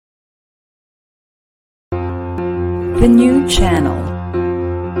The new channel.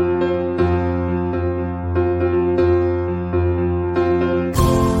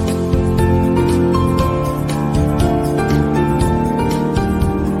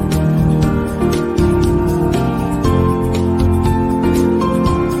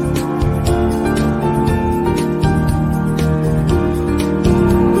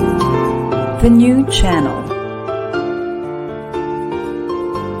 The new channel.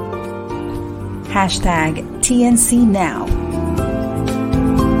 Hashtag TNC Now.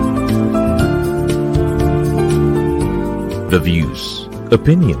 The views,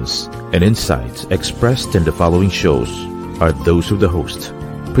 opinions, and insights expressed in the following shows are those of the host,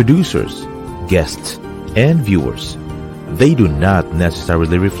 producers, guests, and viewers. They do not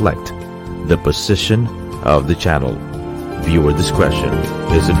necessarily reflect the position of the channel. Viewer discretion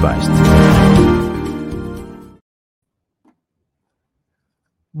is advised.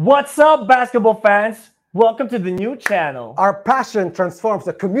 What's up, basketball fans? Welcome to the new channel. Our passion transforms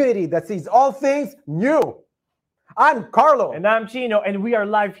a community that sees all things new. I'm Carlo. And I'm Chino, and we are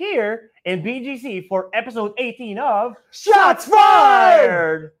live here in BGC for episode 18 of Shots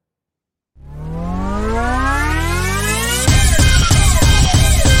Fired!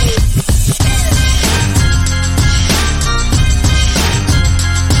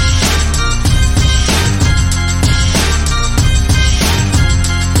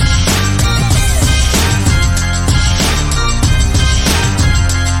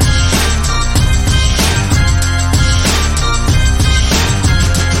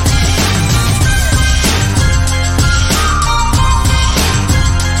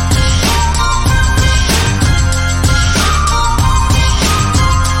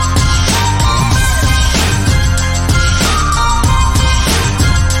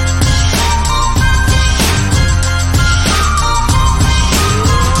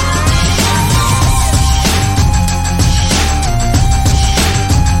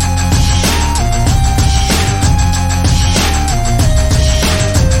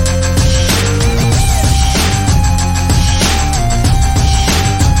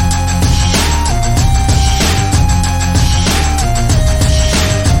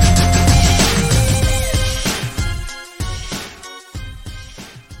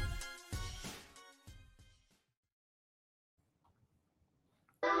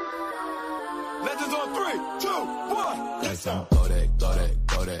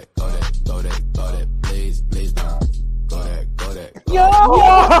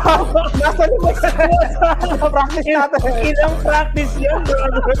 Ilang practice yan,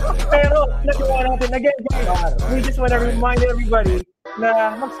 brother. Pero nagawa natin. Again, guys, we just want to remind everybody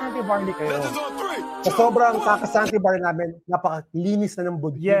na mag-Santi Barley kayo. Sa sobrang kaka-Santi Bar namin, napakalinis na ng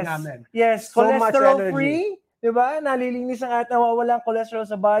budget namin. Yes, So much cholesterol-free. Diba? Nalilinis ang at nawawalang cholesterol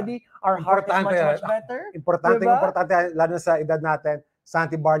sa body. Our heart is much better. Importante, diba? importante, lalo sa edad natin.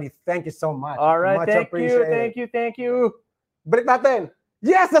 Santi Barley, thank you so much. Alright, much thank appreciated. you. Balik natin.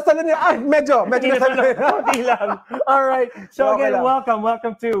 Yes, nasa na niya. Medyo nasa na Konti lang. Alright. So Okay again, lang.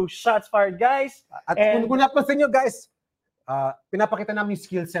 welcome to Shots Fired, guys. At And- kung napansin nyo, guys, pinapakita namin yung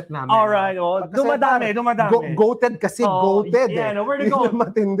skill set namin. Alright, Kasi dumadami. Goated kasi, goated. Yeah, no, we're the Yun goat. yung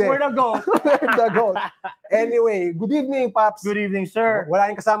matindi. We're the goat. We're the goat. Anyway, good evening, Paps. Good evening, sir. Wala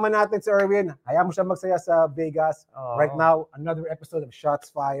yung kasama natin si Erwin. Hayaan mo siya magsaya sa Vegas. Oh. Right now, another episode of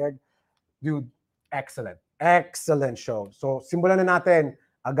Shots Fired. Dude, excellent. Excellent show. So, simulan na natin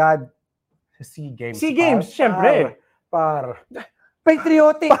agad sa SEA Games. SEA Games, syempre.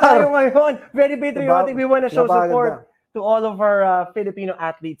 Patriotic tayo ngayon. Very patriotic. We want to show support to all of our Filipino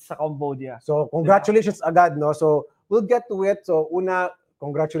athletes sa Cambodia. So, congratulations agad, no? So, we'll get to it. So, una,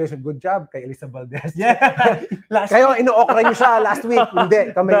 congratulations. Good job kay Elisa Valdez. Yeah. Kayo, ino-okray niyo siya last week.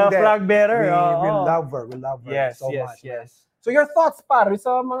 Hindi, kami The hindi. flag bearer. We love her. We love her Yes, so much. yes. So, your thoughts, par,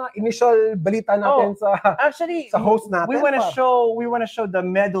 sa mga initial balita natin Actually, sa host natin? we want to show the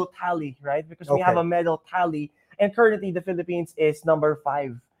medal tally, right? Because we have a medal tally, and currently the Philippines is number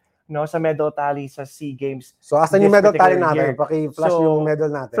 5, no, sa medal tally sa SEA Games. So, asan yung this medal tally particular natin? year. Paki-flash So, yung medal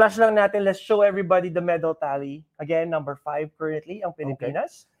natin. Flash lang natin. Let's show everybody the medal tally. Again, number 5 currently, ang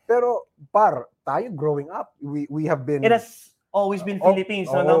Pilipinas. Pero, par, tayo growing up, we have been... It has always been Philippines.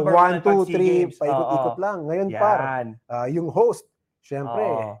 So, number 1, 2, 3, 3, paikot-ikot lang. Ngayon, par, yung host, syempre,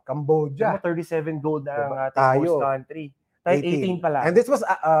 Cambodia. 37 gold ang ating Tayo. host country. Tayo 18 pala. And this was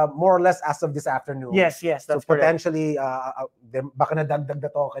more or less as of this afternoon. Yes, So that's correct. potentially, baka nadagdag na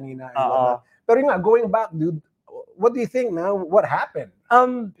to kanina. Pero yun nga, going back, dude, what do you think now? What happened?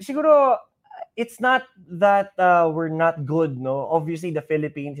 Siguro, it's not that we're not good, no? Obviously, the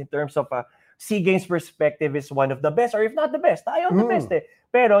Philippines, in terms of SEA Games perspective, is one of the best, or if not the best. Tayo ang the best eh.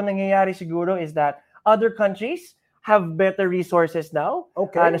 Pero nangyayari siguro is that other countries have better resources now.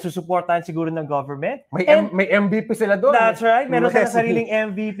 Okay. Nasusuportahan siguro ng government. May MVP sila doon. That's right. Meron silang sariling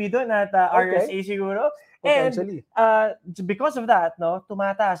MVP doon at RSA siguro. And Potentially. because of that, no,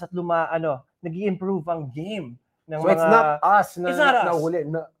 tumataas at nag-i-improve ang game ng So mga... it's not us na It's not us. nahuli.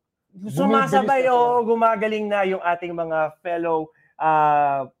 Sumasabay o gumagaling na yung ating mga fellow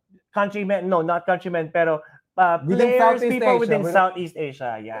countrymen, no, not countrymen, pero Within players, Southeast people Asia. within Southeast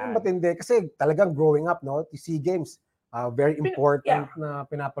Asia. Yeah. Matindi. Kasi talagang growing up, no? SEA Games, very important na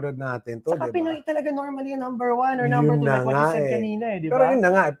pinapanood natin to, Saka diba? Pinoy talaga normally number 1 or number 2 like what you said kanina, di ba? Pero yun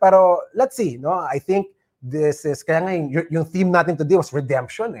na nga. Pero let's see, no? I think this is, kaya nga yung theme natin today was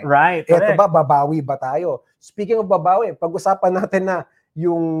redemption, eh. Right. Eto ba, babawi ba tayo? Speaking of babawi, pag-usapan natin na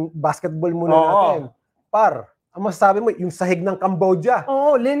yung basketball muna natin. Ang masasabi mo, yung sahig ng Cambodia.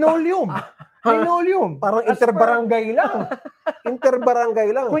 Linoleum. Linoleum. Parang interbarangay lang. Interbarangay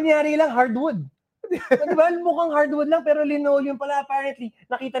lang. Kunyari lang, hardwood. Diba? Mukhang hardwood lang, pero linoleum pala apparently.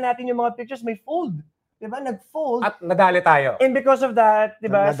 Nakita natin yung mga pictures, may fold. Diba? Nag-fold. At nadali tayo. And because of that,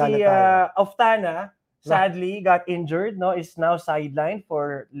 diba, Nadali si tayo. Oftana, sadly, got injured, no? Is now sidelined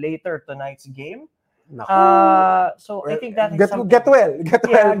for later tonight's game. So I think that is something. Get well.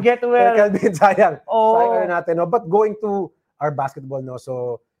 Yeah, get well. Din, sayang. Oh. Sayang natin, no? But going to our basketball, no?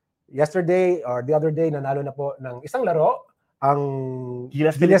 So, yesterday or the other day, nanalo na po ng isang laro ang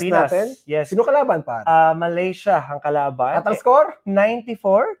Gilas Gilas Pilipinas. natin. Yes. Sino kalaban pa? Malaysia ang kalaban. At ang score?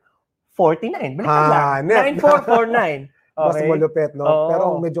 94-49. Balikan lang. 94-49. Mas malupit, no? Oo. Pero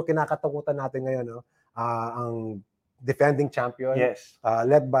medyo kinakatakutan natin ngayon, no? Ang defending champion, Yes.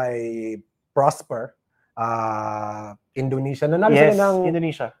 led by Prosper, Indonesia. Nanalo Yes, sila ng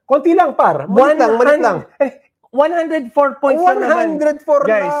Indonesia. konti lang, par. Malit lang. 104 points lang naman. 104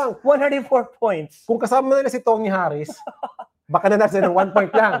 Guys, lang. 104 points. Kung kasama nila si Tony Harris, baka na nasa ng 1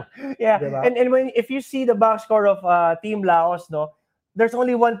 point lang. Yeah. Diba? And if you see the box score of Team Laos, no, there's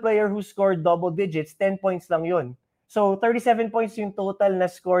only one player who scored double digits, 10 points lang yun. So 37 points yung total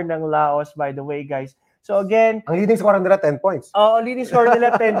na score ng Laos, by the way, guys. So again, Ang leading score nila 10 points. leading score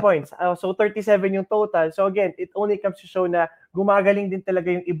nila 10 points. So 37 yung total. So again, it only comes to show na gumagaling din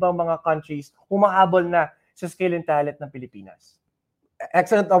talaga yung ibang mga countries, humahabol na sa skill and talent ng Pilipinas.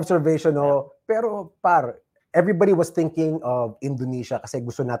 Excellent observation, no? Pero everybody was thinking of Indonesia kasi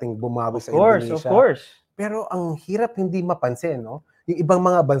gusto nating bumawi sa Indonesia. Of course. Pero ang hirap hindi mapansin, no? Yung ibang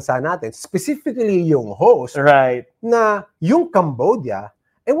mga bansa natin, specifically yung host, Right. na yung Cambodia,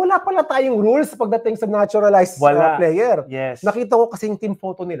 wala pala tayong rules pagdating sa naturalized player. Yes. Nakita ko kasi yung team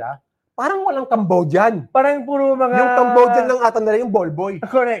photo nila, parang walang Cambodian. Parang puro mga... Yung Cambodian lang ata nila, yung ball boy.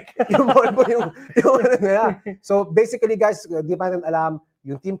 Correct. Yung ball boy, yung ano nila. So basically guys, di pa natin alam,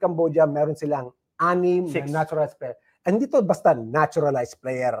 yung team Cambodia, meron silang 6 na naturalized player. And dito basta naturalized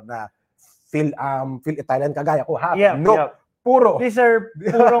player na Phil Italian kagaya ko. Puro. These are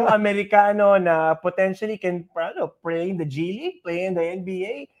purong Amerikano na potentially can play in the G League, play in the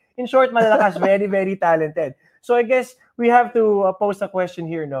NBA. In short, malalakas, very, very talented. So I guess we have to pose a question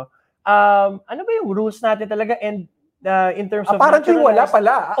here, no? Ano ba yung rules natin talaga? And in terms of apparently wala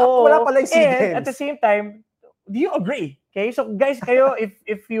pala. Wala pala yung SEA Games. And at the same time, do you agree? Okay, so guys, kayo,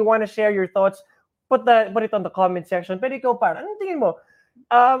 if you want to share your thoughts, put it on the comment section. Pero ikaw, anong tingin mo?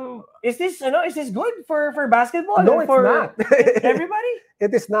 Is this good for basketball? No, it's for not. Everybody?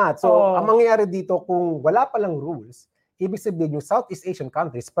 It is not. So, ang mangyayari dito, kung wala palang rules, ibig sabihin yung Southeast Asian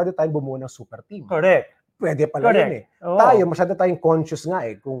countries, pwede tayong bumuo ng super team. Correct. Pwede pala yun eh. Tayo, masyado tayong conscious nga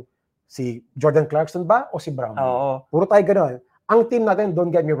eh, kung si Jordan Clarkson ba o si Brown. Puro tayo gano'n. Ang team natin,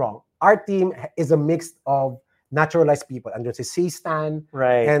 don't get me wrong, our team is a mix of naturalized people. Andun si C-Stan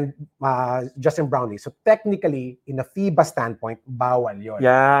and Justin Brownlee. So technically, in a FIBA standpoint, bawal yon.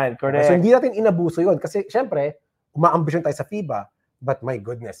 Yan, correct. So hindi natin inabuso yon kasi syempre, umaambisyon tayo sa FIBA. But my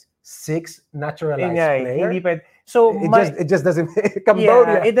goodness, 6 naturalized players. Hindi pwede. So it just doesn't make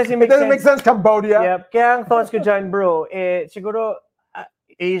Cambodia. Yeah, it doesn't make sense, Cambodia. Yep. Kaya ang thoughts ko dyan, bro, siguro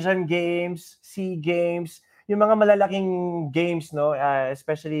Asian Games, SEA Games, yung mga malalaking games, no,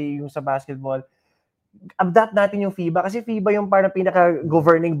 especially yung sa basketball, adapt natin yung FIBA kasi FIBA yung parang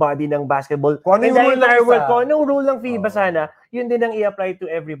pinaka-governing body ng basketball. Kung ano yung rule ng isa. Kung anong rule ng FIBA sana, yun din ang i-apply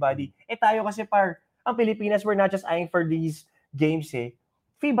to everybody. Tayo kasi ang Pilipinas, we're not just eyeing for these games eh.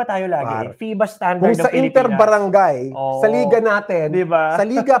 FIBA tayo lagi. FIBA standard ng Pilipinas. Kung sa interbarangay, sa liga natin, diba? Sa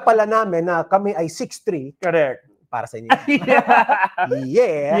liga pala namin na kami ay 6'3". Correct. Para sa inyo.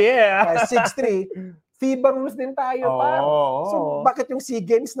 Yeah. 6'3". FIBA rules din tayo, So, bakit yung SEA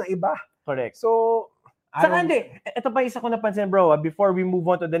Games na iba? Correct. So, saka hindi. Ito pa isa ko napansin, bro, before we move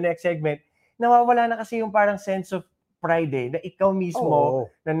on to the next segment, nawawala na kasi yung parang sense of pride na ikaw mismo,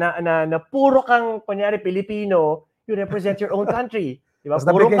 na puro kang, kunyari, Pilipino, you represent your own country. Diba? Mas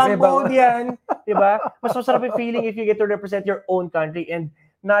Puro nabigay sa ibang- Cambodian. Diba? Mas masarap yung feeling if you get to represent your own country and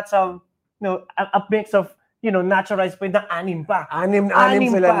not some, a mix of, naturalized pa na anim pa. Anim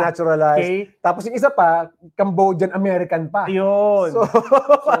sila pa. naturalized. Okay? Tapos yung isa pa, Cambodian-American pa. Yun. So,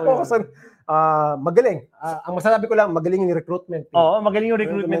 magaling. Ang masasabi ko lang, magaling yung recruitment. Oo, magaling yung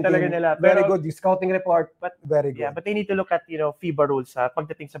recruitment talaga nila. Very good. Yung scouting report, very good. Yeah, but they need to look at, FIBA rules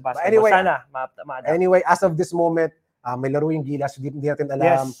pagdating sa basketball. Anyway, sana, anyway, as of this moment, may laro yung Gilas. Hindi natin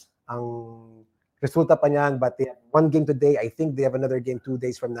alam ang resulta pa niyan. But they have one game today. I think they have another game 2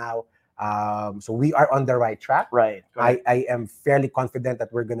 days from now. So we are on the right track. Right. I am fairly confident that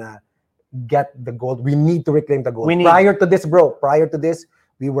we're gonna get the gold. We need to reclaim the gold. We need. Prior to this,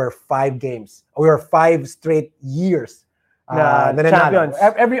 we were 5 games. We were 5 straight years champions.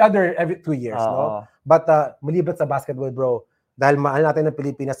 Every 2 years. No? But malibat sa basketball, bro, dahil mahal natin ng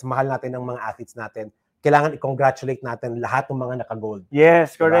Pilipinas, mahal natin ng mga athletes natin, kailangan i-congratulate natin lahat ng mga naka-gold.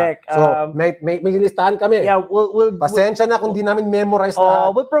 Yes, correct. Diba? So, may listahan kami. Yeah, we'll pasensya na kung di namin memorize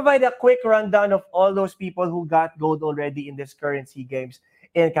lahat. We'll provide a quick rundown of all those people who got gold already in this current SEA Games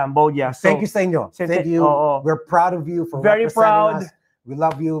in Cambodia. So, thank you sa inyo. Thank you. We're proud of you for very proud. Us. We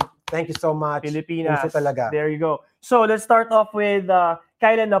love you. Thank you so much. Pilipinas. Puso talaga. There you go. So, let's start off with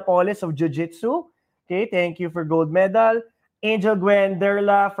Kyla Napoles of Jiu-Jitsu. Okay, thank you for gold medal. Angel Gwen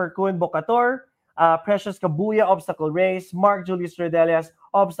Derla for Kun Bocator. Precious Kabuya, obstacle race. Mark Julius Redelias,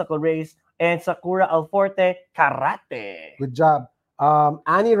 obstacle race. And Sakura Alforte, karate. Good job.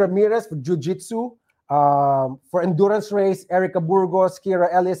 Annie Ramirez for Jiu-Jitsu. For endurance race, Erica Burgos, Kira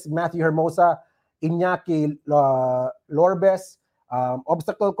Ellis, Matthew Hermosa, Iñaki Lorbes.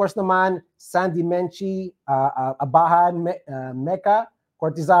 Obstacle course naman, Sandy Menchi, Abahan, Mecca,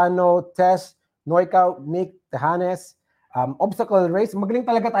 Cortizano, Tess, Noikaw, Nick, Tejanes. Obstacle race, magaling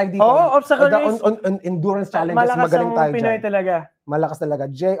talaga tayo dito. Obstacle race. On endurance challenges, malakas magaling tayo Pinoy dyan. talaga. Malakas talaga.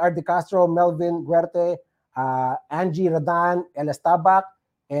 J.R. De Castro, Melvin Guerte, Angie Radan, Elas Tabak,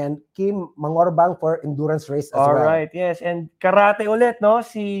 and Kim Mangorbang for endurance race as well. Alright, yes. And karate ulit, no?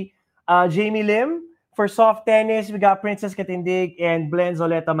 Si Jamie Lim. For soft tennis, we got Princess Katindig and Blen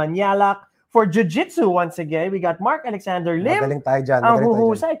Zoleta Manyalak. For jiu-jitsu, once again, we got Mark Alexander Lim. Magaling tayo dyan. Ang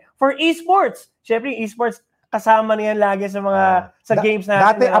huhusay. For esports, syempre esports, kasama niyan lagi sa mga games natin.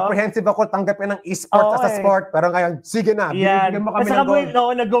 Dati apprehensive ako tanggapin ng esports as a sport, pero ngayon, sige na. Yan. Mo kami Sa ng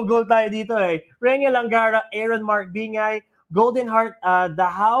gold. nag-goal tayo dito eh. Renia Langara, Aaron Mark Bingay, Golden Heart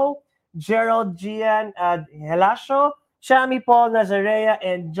Dahao, Gerald Gian Helasio, Shami Paul Nazarea,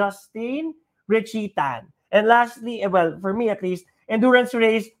 and Justine Richie Tan. And lastly, well, for me at least, endurance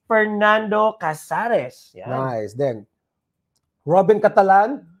race, Fernando Casares. Yan. Nice. Then, Robin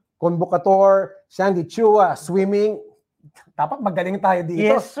Catalan, Convocator, Sandy Chua, swimming. Dapat magaling tayo dito.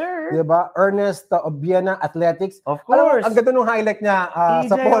 Yes, sir. Diba? Ernest Obiena, athletics. Of course. Ang ganda nung highlight niya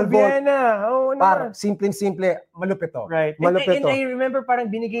sa pole vault. Oo, Parang simple, malupit to. Right. Malupit and I remember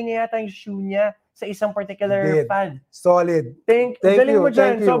parang binigay niya yata yung shoe niya sa isang particular fan. Solid. Galing mo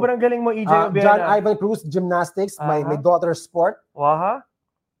dyan. Sobrang galing mo, EJ Obiena. John Ivan Cruz, gymnastics. My daughter's sport.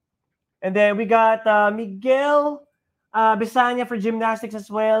 And then we got Miguel Bisanya for gymnastics as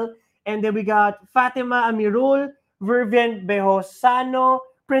well. And then we got Fatima Amirul, Vervian Behosano,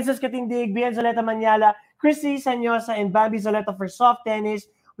 Princess Katindig, Bien Zoleta Manyala, Chrissy Sanyosa, and Bambi Zoleta for soft tennis.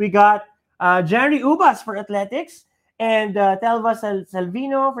 We got Jerry Ubas for athletics, and Telva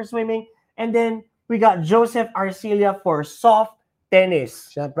Salvino for swimming. And then we got Joseph Arcilia for soft tennis.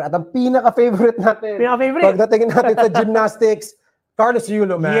 Siyempre, at ang pinaka-favorite natin. Pagdatingin natin sa gymnastics, Carlos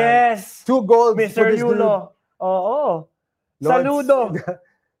Yulo, man. Yes. 2 golds Mr. Yulo. Oo. Saludo.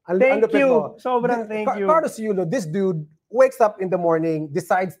 Thank you. Sobrang thank you. Carlos Yulo, this dude wakes up in the morning,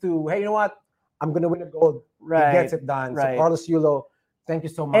 decides to, hey, you know what? I'm gonna win a gold. Right. He gets it done. Right. So Carlos Yulo, thank you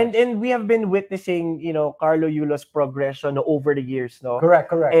so much. And we have been witnessing, Carlo Yulo's progression over the years, no?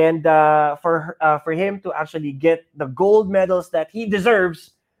 Correct. And for him to actually get the gold medals that he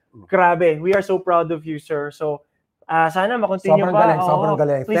deserves, grabe. We are so proud of you, sir. So, sana makontinue pa. Sobrang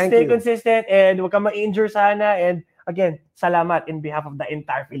galing. Please stay consistent and huwag ka ma-injure sana. And again, salamat in behalf of the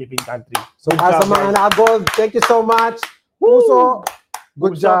entire Philippine country. So, sa mga naka-gold, thank you so much. Puso,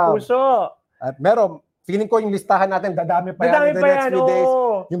 good job. Puso. At meron, feeling ko yung listahan natin, dadami pa yan in the next few days.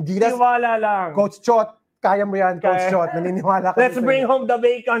 Yung Gilas, tiwala lang. Coach Chot, kaya mo yan, Coach Chot. Naniniwala ka. Let's bring home the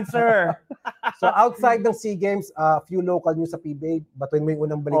bacon, sir. So outside ng SEA Games, few local news sa PBA. Batuin mo yung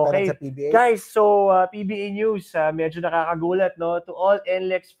unang balita rin sa PBA. Guys, so PBA news, medyo nakakagulat, no? To all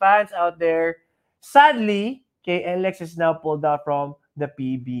NLEX fans out there, sadly, NLEX is now pulled out from the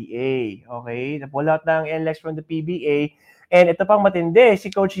PBA. Okay? Na-pull out ng NLEX from the PBA. And ito pang matindi,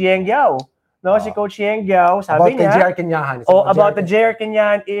 si Coach Yeng Yao. no, si Coach Yeng Giao, sabi niya, about the JR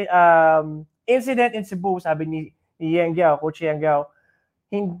Kenyahan incident in Cebu, sabi ni Yeng Giao, Coach Yeng Giao,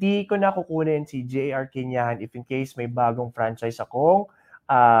 hindi ko na kukunin si JR Kenyahan if in case may bagong franchise akong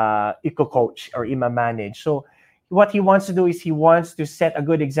i-coach or ima-manage. So, what he wants to do is he wants to set a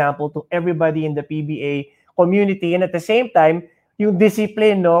good example to everybody in the PBA community, and at the same time, yung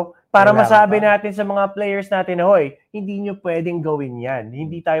discipline, no, para masabi natin sa mga players natin, hoy, hindi nyo pwedeng gawin yan.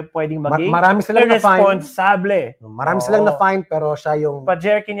 Hindi tayo pwedeng maging irresponsible. Marami silang na-fine, pero siya yung... But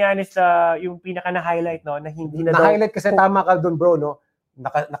Jerry Kenyan is yung pinaka-na-highlight, no, na hindi na na-highlight kasi tama ka dun, bro, no?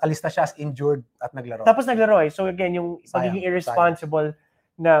 Nakalista siya as injured at naglaro. Tapos naglaro eh. So again, yung pagiging irresponsible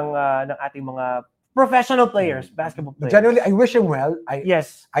ng ating mga professional players, basketball players. Generally, I wish him well. I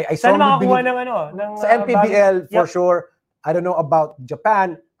strongly believe sa MPBL, for sure. I don't know about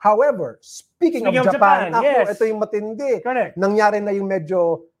Japan. However, speaking of Japan, ito yung matindi. Correct. Nangyari na yung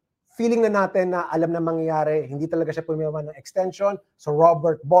medyo feeling na natin na alam na mangyayari. Hindi talaga siya pumirma ng extension. So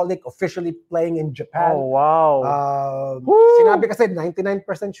Robert Bolick officially playing in Japan. Oh, wow. Sinabi kasi 99%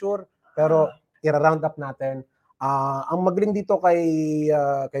 sure, pero i-round up natin. Ang magaling dito kay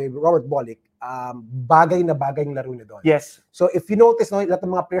Robert Bolick, bagay na laro niya doon. Yes. So if you notice, no, lahat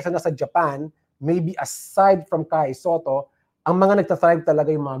ng mga players na nasa Japan, maybe aside from Kai Soto, ang mga nagtathrive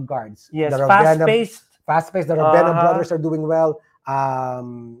talaga yung mga guards. Yes, fast-paced. The Ravena brothers are doing well.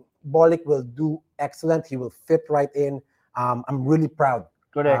 Bolick will do excellent. He will fit right in. I'm really proud.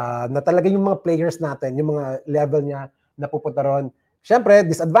 Correct. Na talaga yung mga players natin, yung mga level niya napupunta ron. Siyempre,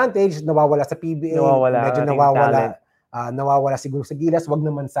 disadvantage, nawawala sa PBA. Medyo nawawala siguro sa Gilas. Wag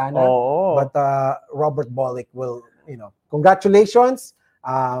naman sana. But Robert Bolick will, congratulations.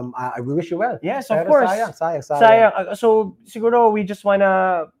 I wish you well. Yes, of course. Sayang. So siguro we just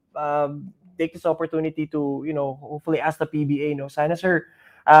wanna take this opportunity to hopefully ask the PBA. Sana sir,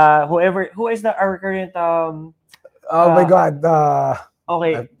 who is our current oh my God.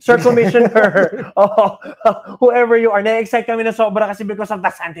 Okay, Sir Commissioner, whoever you are, na-excite kami na sobra kasi because of the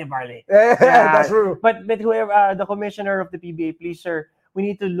Sante Barley. That's true. But whoever the commissioner of the PBA, please sir, we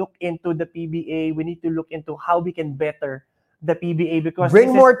need to look into the PBA. We need to look into how we can better the PBA because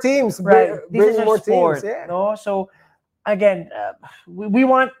bring more teams, right? This is more sport, teams, yeah. No? So again, we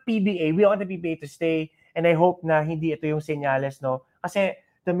want PBA, we want the PBA to stay, and I hope na hindi ito yung senyales, no? Kasi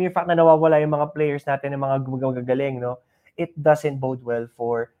the mere fact na nawawala yung mga players natin, ng mga gumagaling, no? It doesn't bode well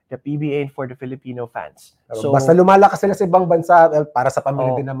for the PBA and for the Filipino fans. So basta lumalakas sila sa ibang bansa, para sa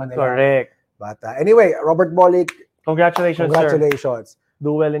pamilya din naman nila. Correct. But anyway, Robert Bolick, congratulations, sir.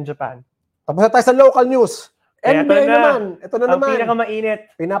 Do well in Japan. Tapos na tayo sa local news. NBA naman. Ito na naman. Ang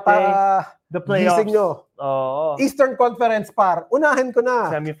pinakamainit. The playoffs. Gising nyo. Eastern Conference, par. Unahin ko na.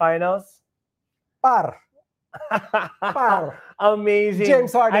 Semifinals. Par. Amazing.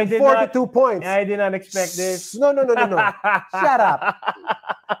 James Harden, 42 points. I did not expect this. No. Shut up.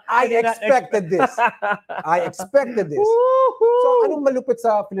 I expected this. So, anong malupit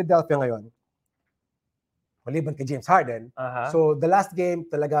sa Philadelphia ngayon? Maliban kay James Harden. So, the last game,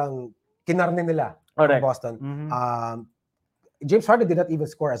 talagang kinarne nila. Boston. James Harden did not even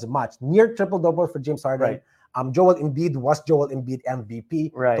score as much. Near triple-double for James Harden. Right. Joel Embiid was Joel Embiid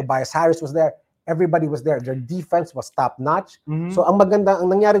MVP. Right. Tobias Harris was there. Everybody was there. Their defense was top-notch. So ang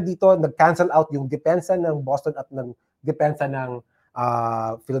nangyari dito, nag-cancel out yung depensa ng Boston at ng depensa ng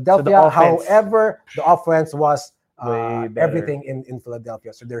Philadelphia. So however, the offense was everything in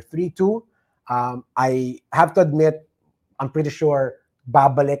Philadelphia. So they're 3-2. I have to admit, I'm pretty sure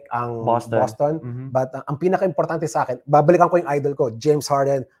babalik ang Boston. But ang pinaka-importante sa akin, babalikan ko yung idol ko, James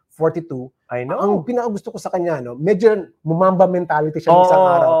Harden, 42. I know. Ang pinaka-gusto ko sa kanya, medyo mumamba mentality siya ng isang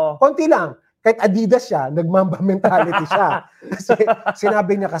araw. Konti lang. Kahit Adidas siya, nagmamba mentality siya. Kasi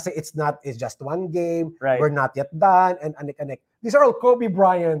sinabi niya kasi it's just one game, we're not yet done, and anik-anik. These are all Kobe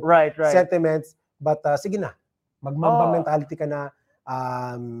Bryant sentiments. But sige na, magmamba mentality ka na.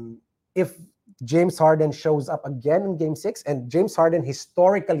 If James Harden shows up again in Game 6, and James Harden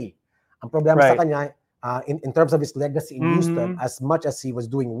historically, ang problema sa kanya, in terms of his legacy in Houston, as much as he was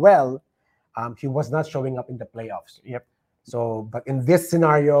doing well, he was not showing up in the playoffs. So, but in this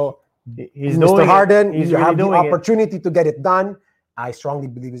scenario, Mr. Harden, you have the opportunity to get it done. I strongly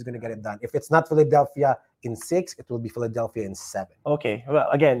believe he's going to get it done. If it's not Philadelphia in 6, it will be Philadelphia in 7. Okay. Well,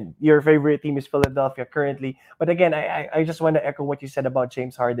 again, your favorite team is Philadelphia currently. But again, I just want to echo what you said about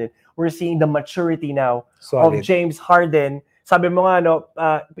James Harden. We're seeing the maturity now of James Harden. Sabi mo nga,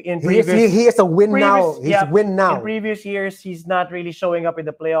 in previous... He is a win now. He's win now. In previous years, he's not really showing up in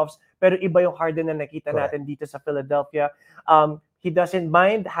the playoffs. Pero iba yung Harden na nakita natin dito sa Philadelphia. He doesn't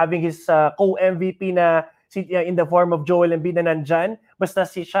mind having his co-MVP na in the form of Joel Embiid na nandyan. Basta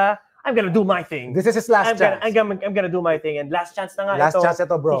siya I'm gonna do my thing. This is his last chance. I'm gonna do my thing. And last chance na nga last chance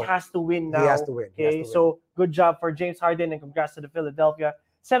ito, bro. He has to win now. He has to win. Okay, so good job for James Harden and congrats to the Philadelphia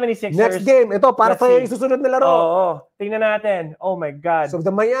 76ers. Next game, ito para sa susunod na laro. Oo, tingnan natin. Oh my God. So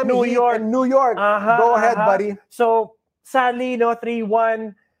the Miami Heat and New York. Go ahead, buddy. So sadly,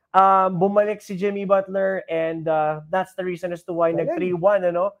 3-1. Bumalik si Jimmy Butler and that's the reason as to why nag 3-1,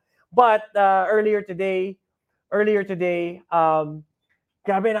 ano? But earlier today, grabe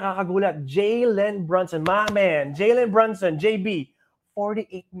nakakagulat. Jalen Brunson, my man, Jalen Brunson, JB, 48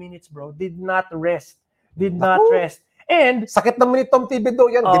 minutes, bro. Did not rest. And sakit naman ni Tom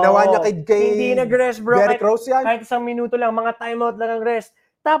Thibodeau yan. Ginawa niya kay hindi nag-rest, bro. Derrick Rose yan. Kahit isang minuto lang, mga timeout lang ang rest.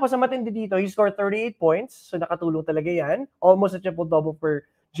 Tapos, ang matindi dito, he scored 38 points. So, nakatulong talaga yan. Almost a triple-double for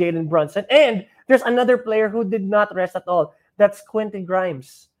Jalen Brunson. And there's another player who did not rest at all. That's Quentin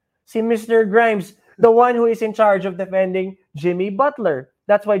Grimes. Si Mr. Grimes, the one who is in charge of defending Jimmy Butler.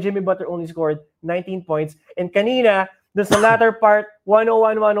 That's why Jimmy Butler only scored 19 points. And kanina, doon sa latter part,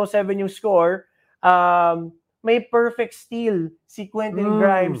 101-107 yung score, may perfect steal si Quentin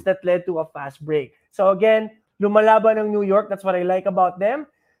Grimes that led to a fast break. So again, lumalaban ng New York. That's what I like about them.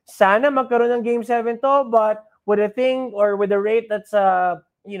 Sana magkaroon ng Game 7 to, but with the thing or with the rate that's the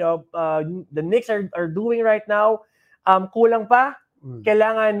Knicks are doing right now, kulang pa.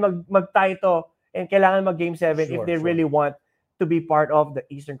 Kailangan mag-tie to and kailangan mag-Game 7 if they really want to be part of the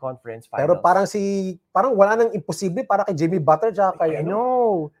Eastern Conference Finals. Pero parang wala nang imposible para kay Jimmy Butler tsaka kay I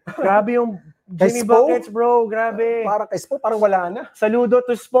know. Grabe yung Jimmy Buckets, bro. Grabe. Para kay Spo, parang wala na. Saludo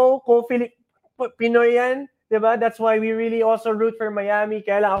to Spo. Pinoy yan. Diba? That's why we really also root for Miami.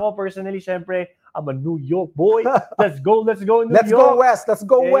 Kaya lang ako personally, syempre, I'm a New York boy. Let's go New York. Let's go West. Let's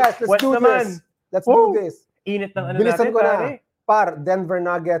do this. Let's do this. Init ng Bilisan natin, ko na. Par, Denver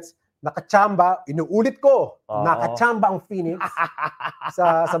Nuggets, nakachamba, inuulit ko, nakachamba ang Phoenix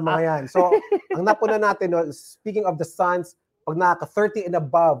sa mga yan. So, ang napuna natin, speaking of the Suns, pag naka-30 and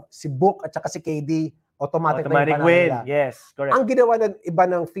above, si Book at saka si KD, automatic win. Yes, correct. Ang ginawa ng iba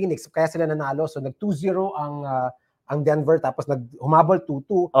ng Phoenix, kaya sila nanalo, so nag-2-0 ang Denver, tapos humabol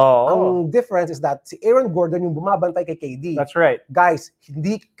 2-2. Ang difference is that si Aaron Gordon yung bumabantay kay KD. That's right. Guys,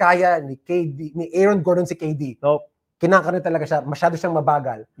 hindi kaya ni Aaron Gordon si KD. Nope. Kinakaroon talaga siya, masyado siyang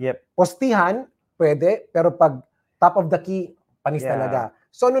mabagal. Yep. Postihan, pwede, pero pag top of the key, panis talaga.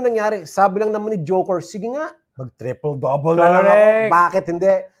 So ano nangyari? Sabi lang naman ni Joker, sige nga, mag-triple-double na lang ako. Bakit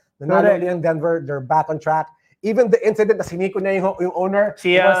hindi? Nanalo yung Denver, they're back on track. Even the incident na siniko na yung owner,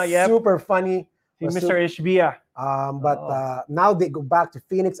 was super funny. Si Mr. Ishbia. But now they go back to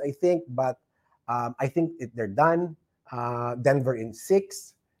Phoenix, I think, but I think they're done. Denver in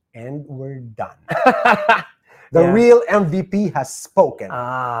 6, and we're done. The real MVP has spoken.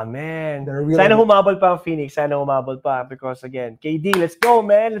 Man. Sana humabol pa ang Phoenix. Because again, KD, let's go,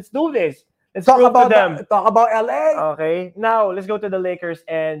 man. Let's do this. Let's talk about them. Talk about LA. Okay. Now, let's go to the Lakers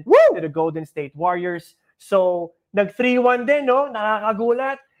and to the Golden State Warriors. So, nag-3-1 din, no?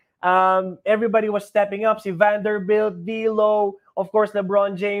 Nakakagulat. Everybody was stepping up. Si Vanderbilt, D'Lo, of course,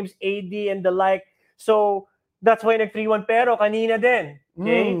 LeBron James, AD, and the like. So, that's why nag-3-1. Pero kanina din,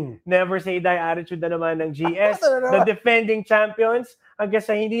 okay? Never say die attitude na naman ng GS. The defending champions. Hanggang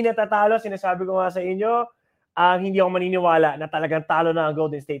sa hindi natatalo, sinasabi ko nga sa inyo, hindi ako maniniwala na talagang talo na ang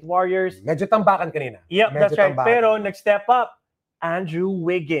Golden State Warriors. Medyo tambakan kanina. Yep, that's right. Pero nag-step up, Andrew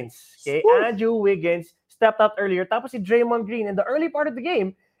Wiggins. Okay? Andrew Wiggins stepped up earlier. Tapos si Draymond Green in the early part of the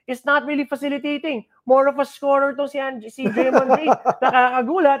game is not really facilitating. More of a scorer to si Draymond Green.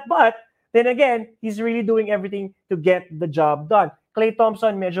 Nakakagulat, but then again, he's really doing everything to get the job done. Klay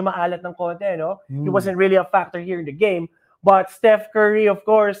Thompson, medyo maalat ng konti, no? He wasn't really a factor here in the game. But Steph Curry, of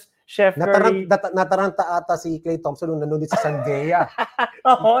course, Curry. Nataranta ata si Klay Thompson nung nanonood sa Sandia.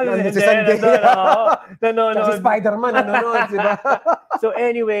 Nanonood si Sandia. Si Spider-Man, nanonood, diba? So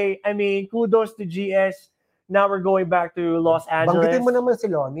anyway, I mean, kudos to GS. Now we're going back to Los Angeles. Banggitin mo naman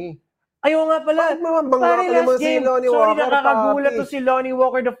si Lonnie. Ayaw nga pala. Pare last game. Sorry, nakakagulat to si Lonnie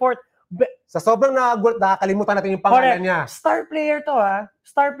Walker IV. Sa sobrang nakakalimutan natin yung pangalan niya. Star player to, ha?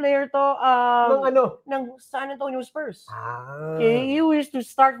 Star player to ng San Antonio Spurs. Okay, he used to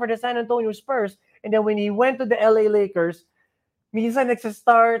start for the San Antonio Spurs, and then when he went to the LA Lakers, minsan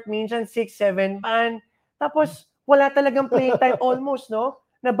nagsa-start, minsan 6-7 pan. Tapos wala talagang playing time almost, no?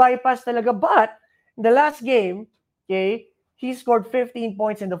 Na-bypass talaga. But in the last game, okay, he scored 15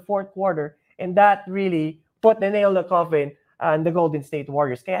 points in the fourth quarter, and that really put the nail in the coffin and the Golden State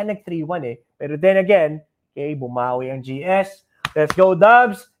Warriors. Kaya nag-3-1 eh. Pero then again, okay, bumawi ang GS. Let's go,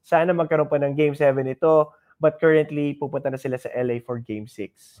 Dubs. Sana magkaroon pa ng Game 7 ito. But currently, pupunta na sila sa LA for Game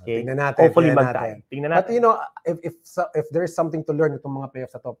 6. Okay? Tingnan natin. Hopefully, mag-time. Tingnan natin. But you know, if there's something to learn itong mga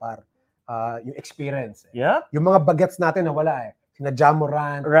playoffs na to, par, yung experience. Yeah. Yung mga bagets natin na wala Sina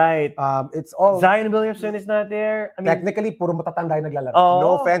Jamoran. Right. It's all... Zion Williamson is not there. I mean, technically, puro matatanda yung naglalaro. Oh, No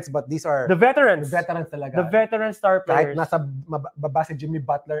offense, but these are... The veterans. The veterans talaga. The veteran star players. Kahit nasa baba si Jimmy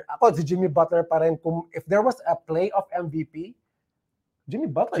Butler. Ako, si Jimmy Butler pa rin. If there was a playoff MVP, Jimmy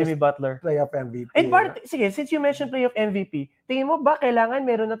Butler. Playoff MVP. And sige, since you mentioned playoff MVP, tingin mo ba kailangan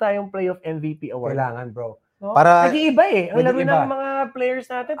meron na tayong playoff MVP award? Kailangan, bro. No? Para nag-iiba Ang laro ng mga players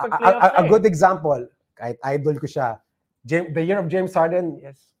natin pag playoff a good example, kahit idol ko siya, the year of James Harden,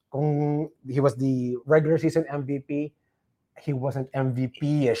 yes. Kung he was the regular season MVP, he wasn't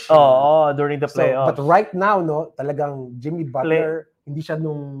MVP-ish. During the playoffs. But right now, no, talagang Jimmy Butler, hindi siya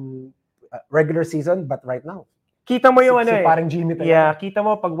nung regular season, but right now. Kita mo yung parang Jimmy talaga. Yeah, kita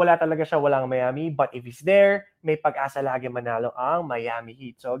mo pag wala talaga siya, walang Miami. But if he's there, may pag-asa lagi manalo ang Miami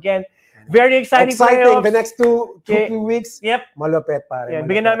Heat. So again, very exciting playoffs. The next two weeks, malupit pa rin. Yeah,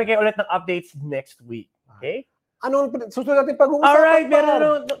 bigyan namin kayo ulit ng updates next week. Okay? Anong susunod natin pag-uusapan? Alright,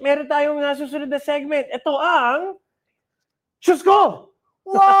 meron tayong susunod na segment. Ito ang Shoes Ko!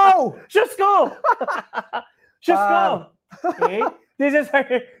 Wow! Shoes Ko! Shoes Ko! Okay? This is our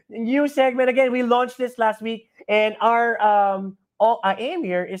new segment. Again, we launched this last week, and our aim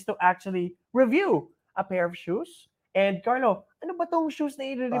here is to actually review a pair of shoes. And Carlo, ano ba tong shoes na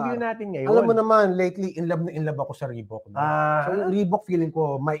i-review natin ngayon? Alam mo naman, lately, in love ako sa Reebok. No? So yung Reebok, feeling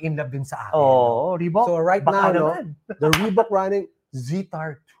ko, may in love din sa akin. Reebok. So right now, the Reebok running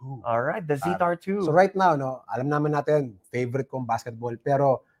Zetar 2. Alright, the Zetar 2. So right now, alam naman natin, favorite kong basketball.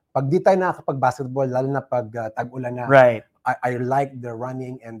 Pero pag di tayo nakakapag-basketball, lalo na pag tag-ulan na, right. I like the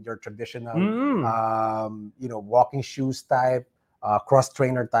running and their traditional, walking shoes type,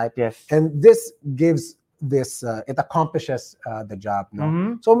 cross-trainer type. Yes. And this gives it accomplishes the job.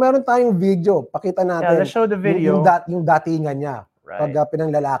 No? So meron tayong video. Pakita natin. Let's show the video. Yung datingan niya. Right. Pag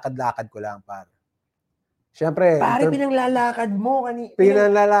pinanglalakad-lakad ko lang, par. Siyempre. Pare, pinanglalakad mo.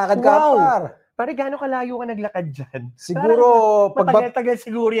 Pinanglalakad ka, par. Pare, gaano kalayo ka naglakad dyan? Siguro, matagal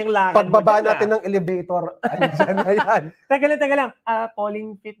siguro yung lakad pagbaba natin ng elevator, dyan na yan. Teka lang.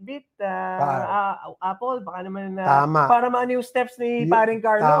 Calling Fitbit, Apple, baka naman tama. Para maano yung steps ni paring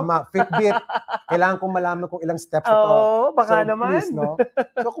Carlo. Tama. Fitbit, kailangan kong malaman kung ilang steps ito. Oo, baka naman. Please, no?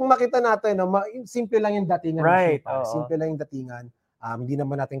 So kung makita natin, simple lang yung datingan. Right. Simple lang yung datingan. Hindi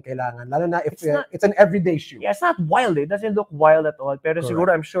naman natin kailangan. Lalo na if it's an everyday shoe. Yeah, it's not wild. It doesn't look wild at all. Pero siguro,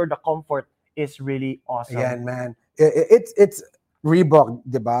 I'm sure the comfort is really awesome. Ayan, man. It's Reebok,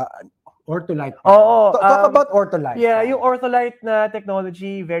 di ba? Ortholite. Talk about Ortholite. Yeah, yung Ortholite na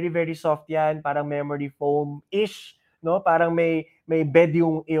technology, very, very soft yan. Parang memory foam-ish, no? Parang may bed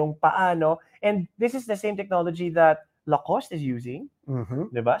yung paa, no? And this is the same technology that Lacoste is using.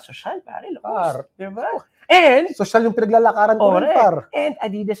 Di ba? Social, pare, Lacoste. Di ba? And social yung pinaglalakaran ko rin, par. And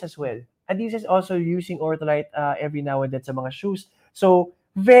Adidas as well. Adidas is also using Ortholite every now and then sa mga shoes. So,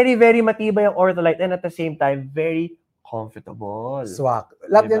 very, very matibay ang Ortholite and at the same time, very comfortable. Swak.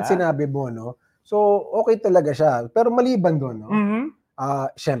 Lahat yan sinabi mo, no? So, okay talaga siya. Pero maliban doon, no?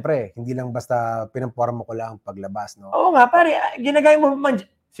 Siyempre, hindi lang basta pinamporma ko lang paglabas, no? Oo nga, pare. Ginagamit mo man.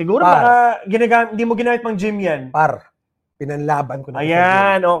 Siguro baka hindi mo ginamit pang gym yan. Pinanlaban ko na.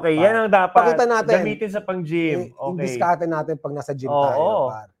 Ayan, okay. Yan ang dapat. Pakita natin. Gamitin sa pang-gym. Okay. Indiskarte natin pag nasa gym tayo,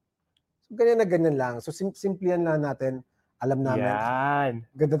 par. So, ganyan na ganyan lang. So, simple yan lang natin. Alam namin. Yan.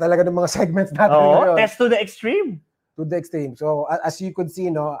 Ganda talaga ng mga segments natin ngayon. Test to the extreme. To the extreme. So, as you could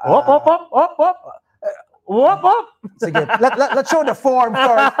see, no? Sige, let's show the form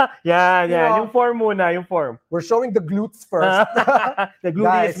first. Yan. Yung form muna, yung form. We're showing the glutes first. The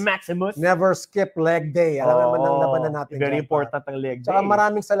gluteus maximus. Never skip leg day. Alam naman ng labanan natin. Very important ang leg day. Saka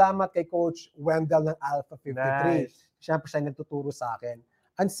maraming salamat kay Coach Wendell ng Alpha 53. Nice. Siyempre siya nagtuturo sa akin.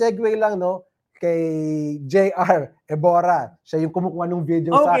 And segue lang, no? Kay JR Ebora. Siya yung kumukuha ng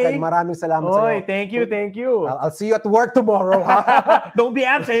video sa akin. Maraming salamat sa iyo. Thank you. I'll see you at work tomorrow. Don't be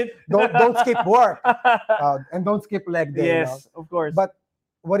absent. Don't skip work. And don't skip leg day. Yes, of course. But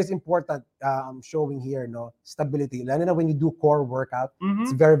what is important, I'm showing here, no, stability. Lalo na when you do core workout,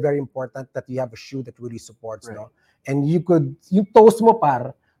 it's very, very important that you have a shoe that really supports, no? And yung toes mo,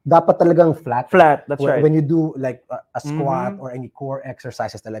 par, dapat talagang flat. That's right. When you do like a squat or any core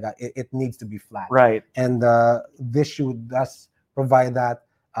exercises talaga, it needs to be flat. Right. And this shoe does provide that,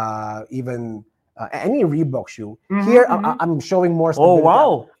 even any Reebok shoe. Here, I'm showing more stability. Oh,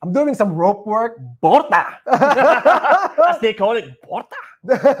 wow. I'm doing some rope work. Porta! As they call it, porta.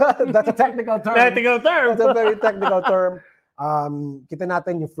 That's a technical term. Technical term. That's a very technical term. Kita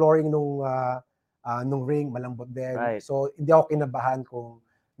natin yung flooring nung nung ring, malambot din. Right. So, hindi ako kinabahan kung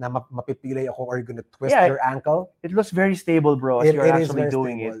na mapipilay ako or gonna twist your ankle. It looks very stable, bro, as you're actually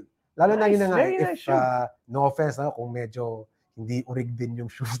doing stable. it. Lalo na yun na nga, if no offense, kung medyo hindi urig din yung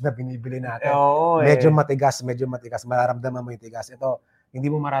shoes na binibili natin. Medyo matigas, mararamdaman mo yung tigas. Ito,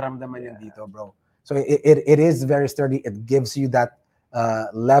 hindi mo mararamdaman yan dito, bro. So, it is very sturdy. It gives you that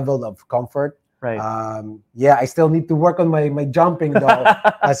level of comfort. Right. I still need to work on my jumping though,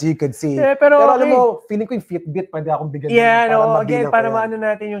 as you could see. Pero alam mo, feeling ko yung Fitbit, pwede akong bigyan para maano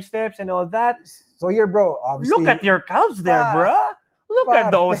natin yung steps and all that. So here, bro, obviously. Look at your calves there, bro. Look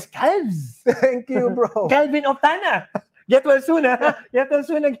at those calves. Thank you, bro. Calvin Octana. Get well soon, ha? Get well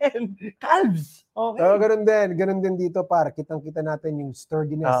soon again. Calves. Okay. So, ganun din dito, par. Kitang-kita natin yung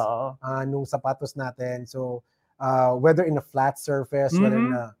sturdiness nung sapatos natin. So, whether in a flat surface, whether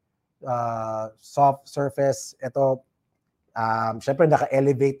in a soft surface, ito, syempre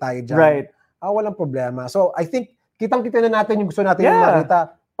naka-elevate tayo dyan. Right. Walang problema. So, I think, kitang-kita na natin yung gusto natin yung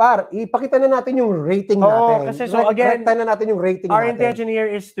makita. Ipakita na natin yung rating natin. Kasi so again, na natin yung rating our natin. intention here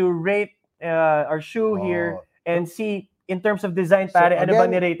is to rate our shoe here and see, in terms of design, pare, ano ba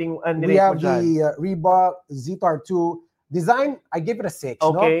ni-rating? We have the Reebok Zetar 2. Design, I give it a 6.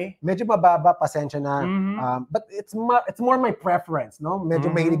 Okay. No? Medyo mababa, pasensya na. But it's more my preference. No? Medyo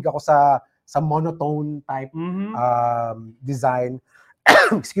mahilig ako sa monotone type design.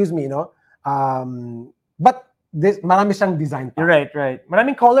 Excuse me, no? But marami siyang design pa. Right.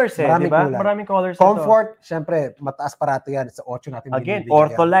 Maraming colors diba? Maraming colors. Comfort, syempre, mataas parato yan. Sa 8 natin. Again,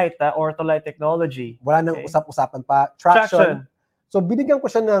 Ortholite technology. Wala nang usap-usapan pa. Traction. So, binigyan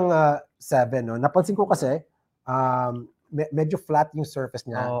ko siya ng 7. No? Napansin ko kasi, medyo flat yung surface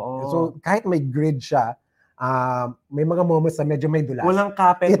niya. So, kahit may grid siya, may mga moments na medyo may dulas. Walang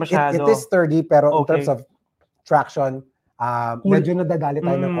kapit masyado. It is sturdy, pero in terms of traction, medyo nadadali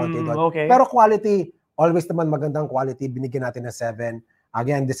tayo ng konti doon. Pero quality, always naman magandang quality, binigyan natin ng 7.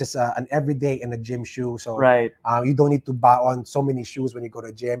 Again, this is an everyday in a gym shoe. So, you don't need to buy on so many shoes when you go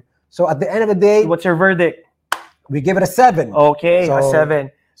to the gym. So, at the end of the day, what's your verdict? We give it a 7. Okay, a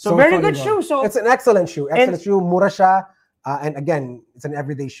 7. So very good shoe. So it's an excellent shoe. Mura siya. And again, it's an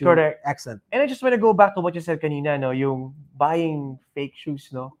everyday shoe. Correct. Excellent. And I just want to go back to what you said kanina, no, yung buying fake shoes,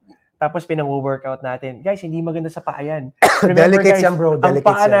 no. Tapos pinang-workout natin. Guys, hindi maganda sa paa yan. Remember, Delicate guys, yan, bro. Ang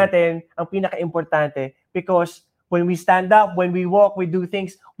paa natin, ang pinaka-importante, because when we stand up, when we walk, we do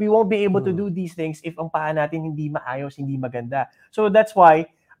things, we won't be able to do these things if ang paa natin hindi maayos, hindi maganda. So that's why,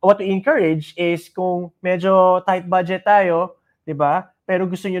 what we encourage is kung medyo tight budget tayo, di ba? Pero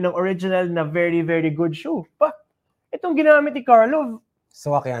gusto nyo ng original na very, very good shoe. Itong ginamit ni Carlo.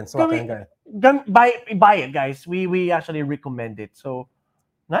 Swak yan. Buy it, guys. We actually recommend it. So,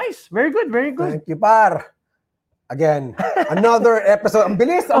 nice. Very good. Thank you, par. Again, another episode. Ang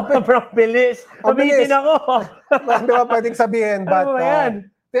bilis. Bilis. Mabitin ako. Hindi ba pwedeng sabihin? But,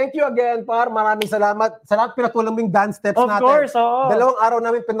 thank you again, par. Maraming salamat. Salamat pinatulang mo yung dance steps natin. Of course, oo. 2 araw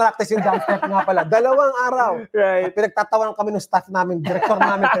namin pinractice yung dance step nga pala. 2 araw. Right. Pinagtatawanan kami ng staff namin, director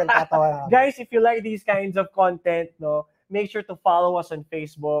namin pinagtatawanan. Guys, if you like these kinds of content, no, make sure to follow us on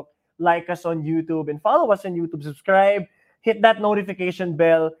Facebook, like us on YouTube, and follow us on YouTube. Subscribe, hit that notification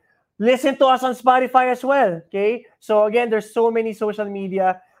bell. Listen to us on Spotify as well, okay? So again, there's so many social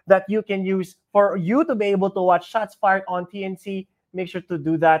media that you can use for you to be able to watch Shots Fired on TNC. Make sure to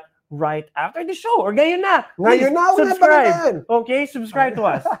do that right after the show. Or ngayon na. Ngayon na. Subscribe. Okay? Subscribe to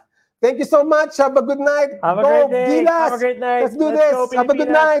us. Thank you so much. Have a good night. Have a great day. Gilas. Have a great night. Let's do this. Have a good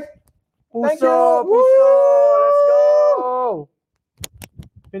night. Thank you. Let's go.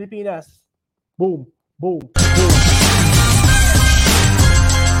 Pilipinas. Boom.